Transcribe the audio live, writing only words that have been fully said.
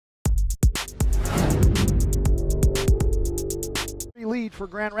lead for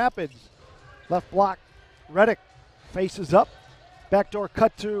Grand Rapids. Left block, Reddic faces up. Backdoor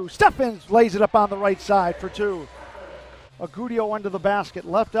cut to Steffens, lays it up on the right side for two. Agudio under the basket,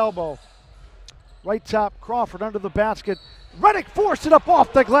 left elbow. Right top, Crawford under the basket. Reddic forced it up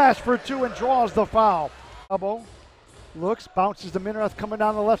off the glass for two and draws the foul. Elbow looks, bounces to Minerath coming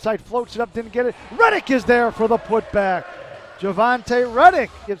down the left side, floats it up, didn't get it. Reddic is there for the putback. Juvonte Reddic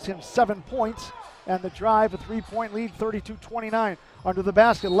gives him 7 points and the drive, a 3-point lead, 32-29. Under the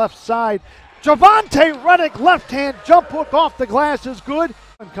basket, left side. Juvonte Reddic, left hand jump hook off the glass is good.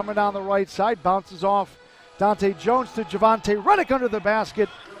 And coming down the right side, bounces off Dante Jones to Juvonte Reddic under the basket.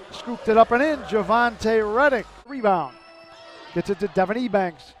 Scooped it up and in, Juvonte Reddic. Rebound. Gets it to Devin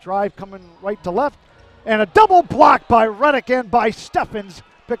Ebanks. Drive coming right to left. And a double block by Reddic and by Steffens.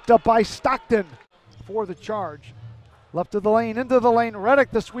 Picked up by Stockton for the charge. Left of the lane, into the lane.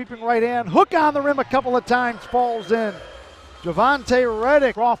 Reddic, the sweeping right hand. Hook on the rim a couple of times, falls in. Juvonte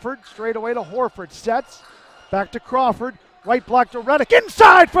Reddic. Crawford straight away to Horford. Sets. Back to Crawford. Right block to Reddic.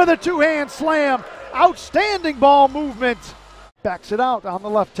 Inside for the two-hand slam. Outstanding ball movement. Backs it out on the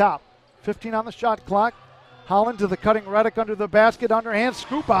left top. 15 on the shot clock. Holland to the cutting Reddic under the basket. Underhand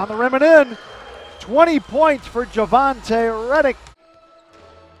scoop on the rim and in. 20 points for Juvonte Reddic.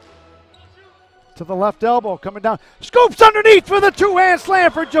 To the left elbow, coming down. Scoops underneath for the two-hand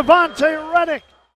slam for Juvonte Reddic.